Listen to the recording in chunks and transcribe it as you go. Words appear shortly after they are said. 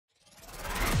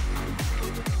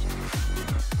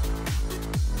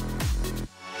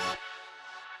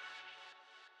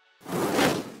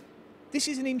This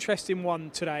is an interesting one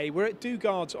today. We're at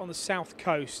Dugard's on the south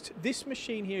coast. This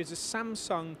machine here is a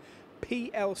Samsung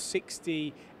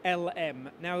PL60 LM.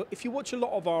 Now, if you watch a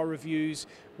lot of our reviews,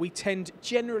 we tend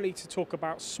generally to talk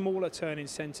about smaller turning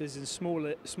centres and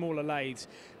smaller lathes.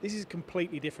 This is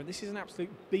completely different. This is an absolute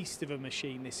beast of a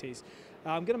machine, this is.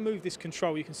 I'm going to move this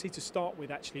control. You can see to start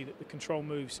with, actually, that the control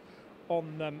moves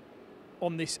on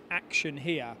this action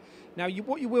here. Now,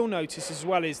 what you will notice as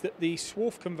well is that the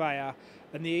swarf conveyor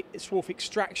and the swarf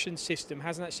extraction system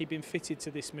hasn't actually been fitted to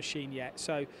this machine yet.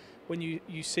 So when you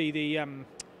see the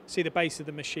base of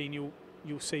the machine, you'll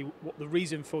see what the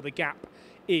reason for the gap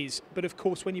is. But of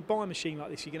course, when you buy a machine like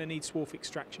this, you're going to need swarf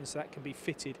extraction, so that can be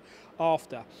fitted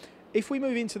after. If we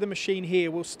move into the machine here,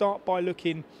 we'll start by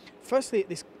looking firstly at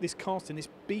this casting, this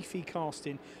beefy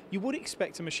casting. You would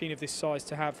expect a machine of this size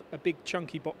to have a big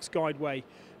chunky box guideway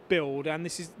build, and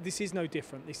this is no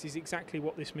different. This is exactly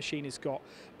what this machine has got,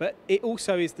 but it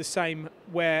also is the same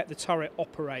where the turret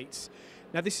operates.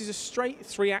 Now, this is a straight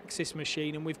 3-axis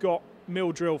machine, and we've got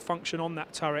mill drill function on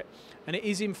that turret, and it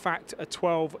is in fact a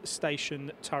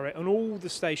 12-station turret, and all the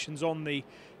stations on the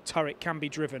turret can be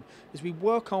driven. As we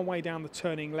work our way down the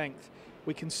turning length,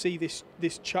 we can see this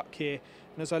chuck here,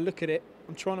 and as I look at it,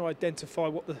 I'm trying to identify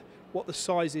what the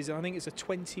size is, and I think it's a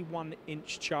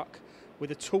 21-inch chuck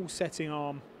with a tool setting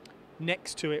arm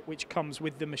next to it, which comes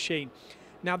with the machine.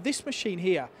 Now, this machine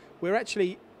here, we're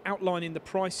actually outlining the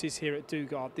prices here at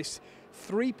Dugard. This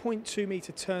 3.2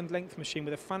 metre turned length machine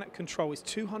with a FANUC control is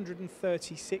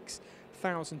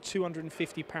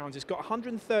 £236,250. It's got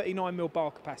 139mm bar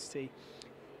capacity,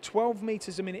 12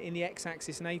 metres a minute in the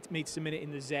x-axis and 8 metres a minute in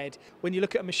the z. When you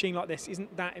look at a machine like this,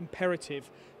 isn't that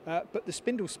imperative? But the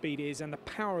spindle speed is, and the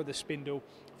power of the spindle,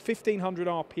 1500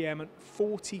 RPM and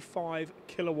 45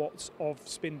 kilowatts of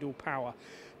spindle power.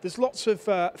 There's lots of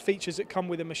features that come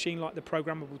with a machine like the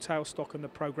programmable tailstock and the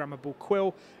programmable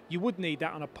quill. You would need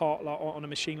that on a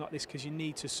machine like this because you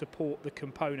need to support the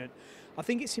component. I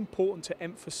think it's important to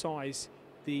emphasise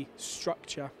the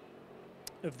structure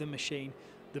of the machine,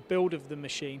 the build of the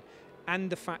machine,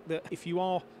 and the fact that if you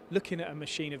are looking at a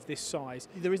machine of this size,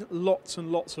 there isn't lots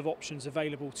and lots of options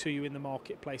available to you in the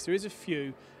marketplace. There is a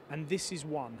few, and this is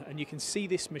one. And you can see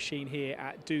this machine here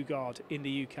at Dugard in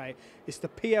the UK. It's the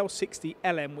PL60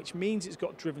 LM, which means it's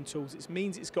got driven tools. It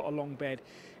means it's got a long bed.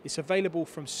 It's available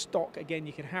from stock. Again,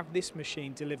 you can have this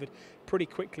machine delivered pretty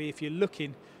quickly. If you're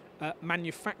looking at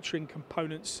manufacturing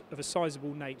components of a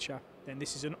sizable nature, then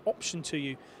this is an option to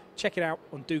you. Check it out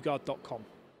on dugard.com.